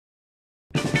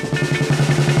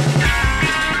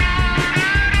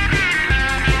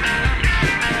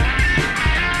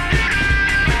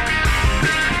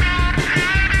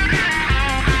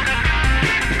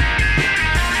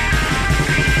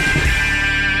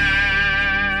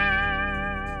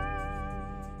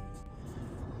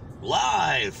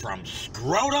from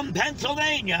Scranton,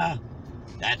 Pennsylvania.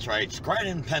 That's right,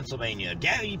 Scranton, Pennsylvania.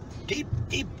 Down deep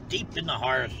in the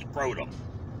heart of Scranton.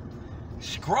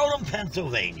 Scranton,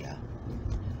 Pennsylvania.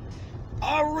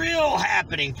 A real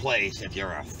happening place if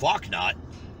you're a fucknut.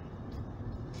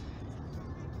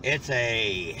 It's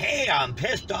a, hey, I'm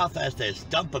pissed off at this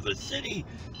dump of a city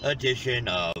edition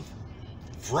of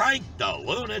Frank the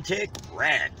Lunatic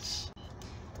Rants.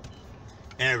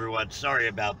 Hey everyone, sorry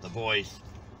about the voice.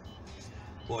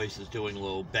 Voice is doing a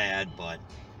little bad, but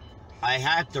I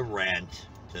had to rant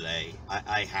today.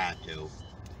 I had to,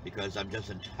 because I'm just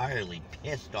entirely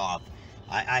pissed off.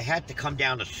 I had to come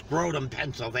down to Scranton,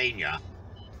 Pennsylvania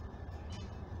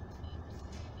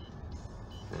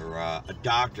for a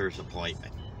doctor's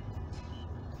appointment.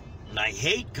 And I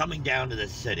hate coming down to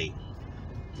this city.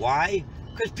 Why?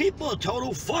 Because people are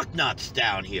total fucknuts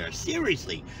down here.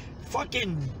 Seriously.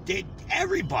 Fucking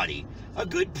everybody. A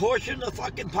good portion of the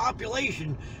fucking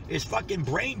population is fucking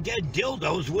brain dead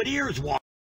dildos with ears walking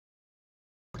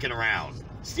around.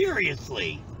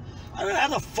 Seriously. I don't know how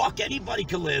the fuck anybody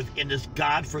can live in this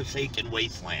godforsaken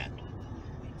wasteland.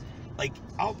 Like,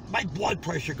 my blood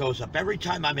pressure goes up every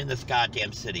time I'm in this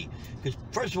goddamn city. Because,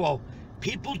 first of all,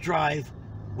 people drive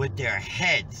with their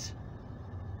heads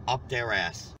up their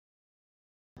ass.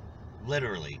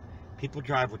 Literally. People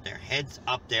drive with their heads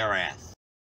up their ass.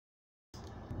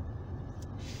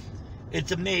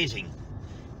 It's amazing.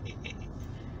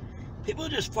 People are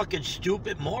just fucking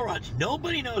stupid morons.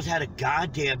 Nobody knows how to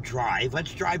goddamn drive.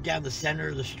 Let's drive down the center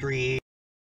of the street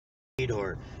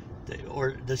or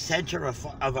the center of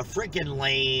a freaking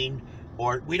lane,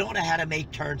 or we don't know how to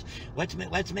make turns.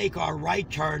 Let's make our right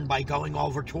turn by going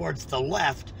over towards the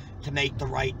left to make the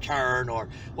right turn, or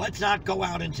let's not go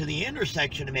out into the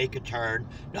intersection to make a turn.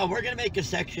 No, we're gonna make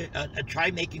try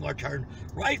making our turn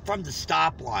right from the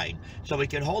stop line so we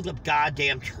can hold up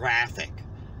goddamn traffic.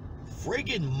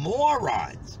 Friggin'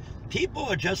 morons. People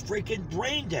are just freaking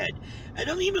brain dead. And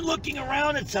I'm even looking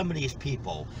around at some of these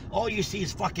people. All you see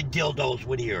is fucking dildos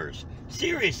with ears.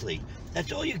 Seriously,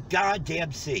 that's all you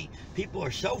goddamn see. People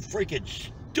are so freaking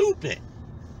stupid.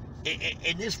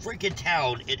 In this freaking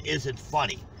town, it isn't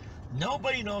funny.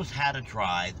 Nobody knows how to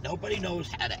drive. Nobody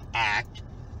knows how to act.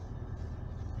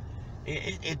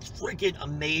 It's freaking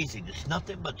amazing. It's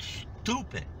nothing but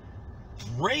stupid,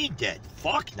 brain dead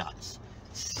fucknuts.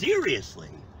 Seriously.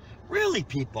 Really,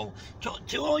 people,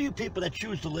 to all you people that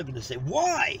choose to live in the city,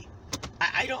 why?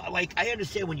 I don't, like, I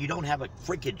understand when you don't have a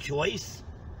freaking choice,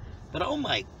 but oh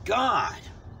my God.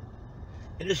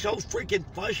 It is so freaking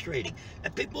frustrating.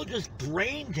 And people are just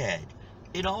brain dead.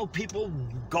 You know, people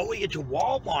going into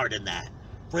Walmart and that.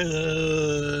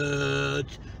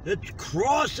 Let's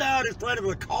cross out in front of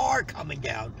a car coming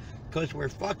down because we're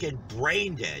fucking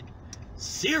brain dead.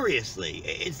 Seriously,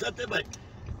 it's nothing but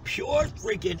pure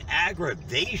freaking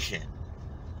aggravation.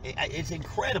 It's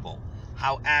incredible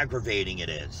how aggravating it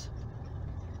is.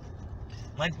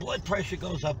 My blood pressure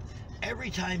goes up every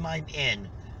time I'm in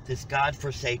this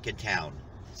godforsaken town.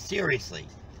 Seriously,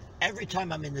 every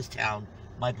time I'm in this town,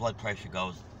 my blood pressure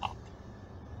goes up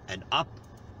and up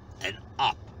and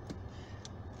up.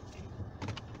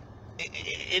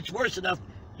 It's worse enough.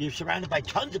 You're surrounded by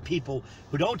tons of people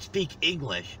who don't speak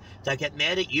English that get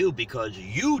mad at you because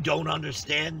you don't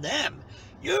understand them.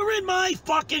 You're in my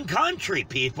fucking country,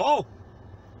 people.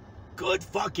 Good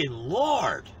fucking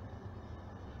Lord.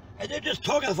 And they're just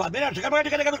talking for 5 minutes.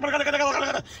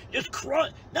 Just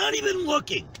not even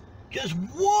looking. Just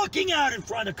walking out in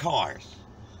front of cars.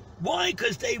 Why?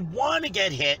 Because they want to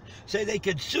get hit so they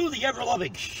can sue the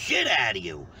ever-loving shit out of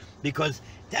you. Because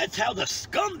that's how the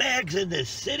scumbags in this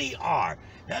city are.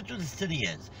 That's what the city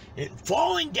is.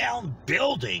 Falling down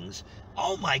buildings.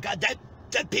 Oh my God, that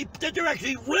they're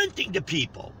actually renting to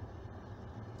people.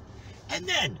 And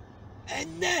then,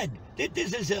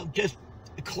 this is just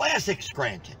classic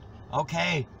Scranton,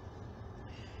 okay?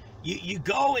 You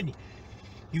go and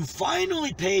you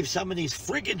finally pave some of these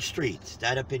friggin' streets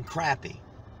that have been crappy.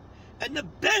 And the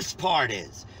best part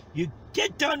is, you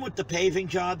get done with the paving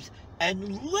jobs,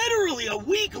 and literally a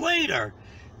week later,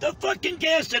 the fucking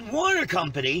gas and water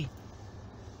company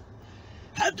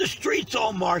have the streets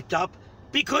all marked up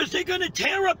because they're gonna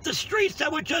tear up the streets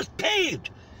that were just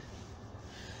paved.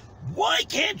 Why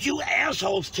can't you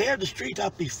assholes tear the streets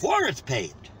up before it's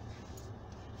paved?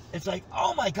 It's like,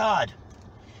 oh my God.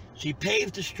 She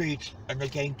paved the streets and they're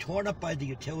getting torn up by the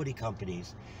utility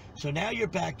companies. So now you're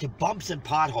back to bumps and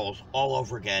potholes all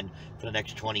over again for the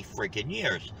next 20 freaking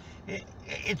years.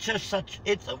 It's just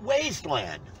it's a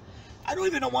wasteland. I don't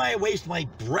even know why I waste my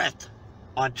breath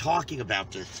on talking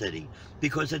about this city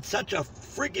because it's such a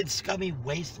friggin' scummy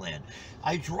wasteland.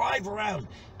 I drive around.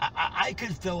 I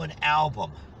could fill an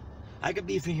album. I could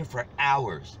be here for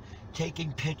hours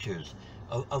taking pictures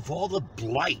of all the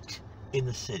blight in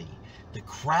the city, the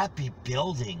crappy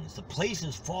buildings, the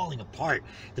places falling apart,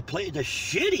 the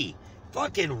shitty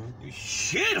fucking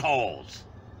shitholes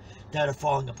that are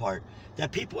falling apart,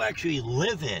 that people actually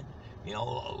live in. You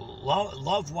know,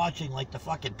 love watching like the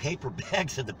fucking paper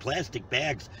bags and the plastic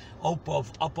bags up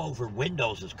over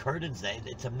windows as curtains.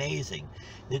 It's amazing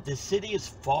that the city is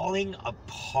falling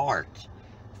apart.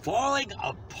 Falling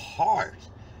apart.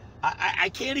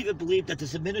 I can't even believe that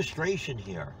this administration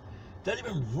here doesn't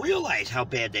even realize how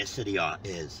bad that city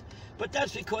is. But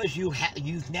that's because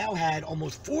you've now had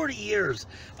almost 40 years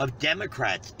of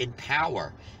Democrats in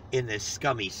power in this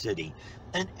scummy city.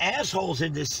 And assholes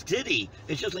in this city,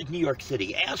 it's just like New York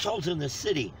City, assholes in this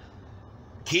city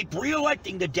keep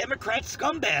re-electing the Democrat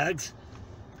scumbags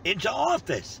into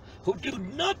office who do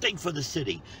nothing for the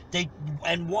city.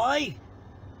 And why?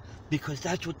 Because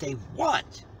that's what they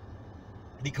want.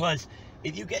 Because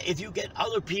if you get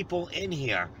other people in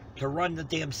here to run the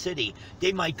damn city,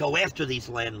 they might go after these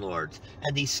landlords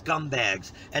and these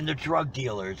scumbags and the drug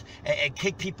dealers and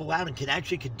kick people out and can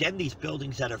actually condemn these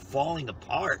buildings that are falling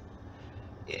apart.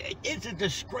 It's a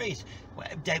disgrace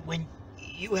that when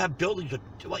you have buildings with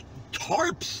like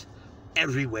tarps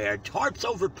everywhere, tarps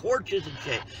over porches and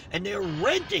shit, and they're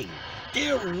renting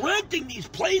these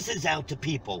places out to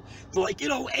people for like,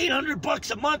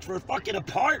 $800 a month for a fucking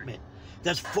apartment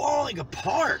that's falling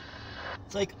apart.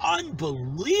 It's like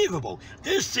unbelievable.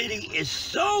 This city is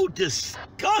so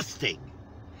disgusting.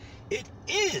 It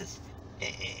is.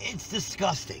 It's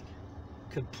disgusting.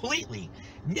 Completely.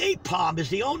 Napalm is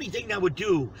the only thing that would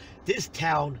do this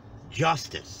town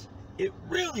justice. It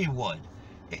really would.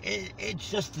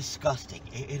 It's just disgusting.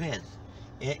 It is.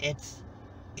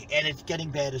 And it's getting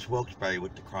bad as Wilkes-Barre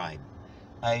with the crime.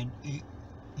 You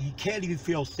can't even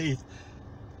feel safe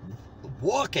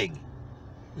walking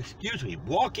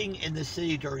in the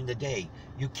city during the day.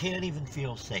 You can't even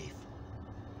feel safe.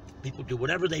 People do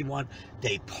whatever they want.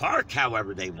 They park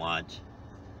however they want.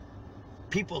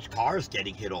 People's cars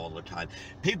getting hit all the time.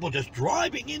 People just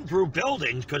driving in through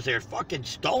buildings because they're fucking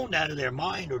stoned out of their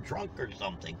mind or drunk or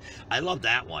something. I love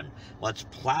that one. Let's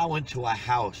plow into a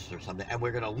house or something, and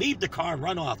we're going to leave the car and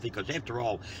run off because, after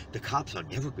all, the cops will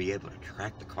never be able to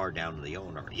track the car down to the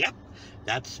owner. Yep,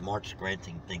 that's smart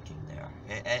Scranton thinking there.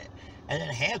 And then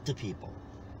half the people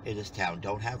in this town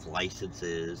don't have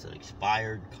licenses, an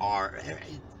expired car.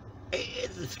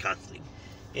 It's disgusting.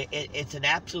 It's an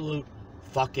absolute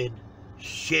fucking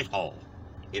shithole.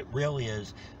 It really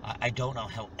is. I don't know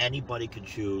how anybody can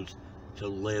choose to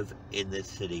live in this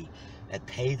city and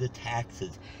pay the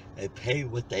taxes and pay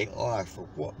what they are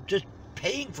for just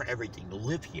paying for everything to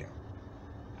live here.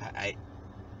 I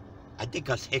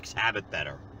think us Hicks have it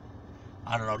better.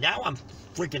 I don't know. Now I'm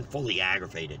freaking fully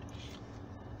aggravated.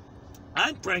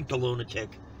 I'm Frank the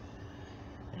Lunatic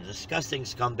in a disgusting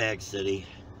scumbag city.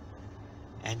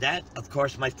 And that, of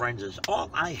course, my friends, is all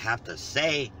I have to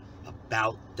say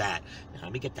about that. Now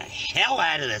let me get the hell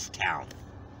out of this town.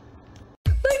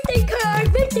 Birthday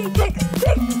card, birthday card,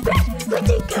 birthday card,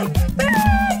 birthday card,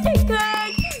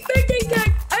 birthday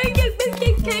card, I get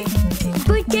birthday card.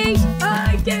 Birthdays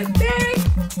are the best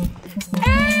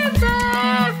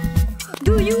ever.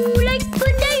 Do you like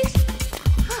birthdays?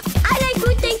 I like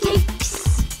birthday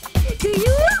cakes. Do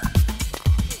you?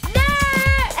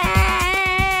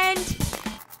 And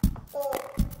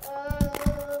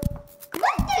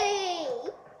birthday.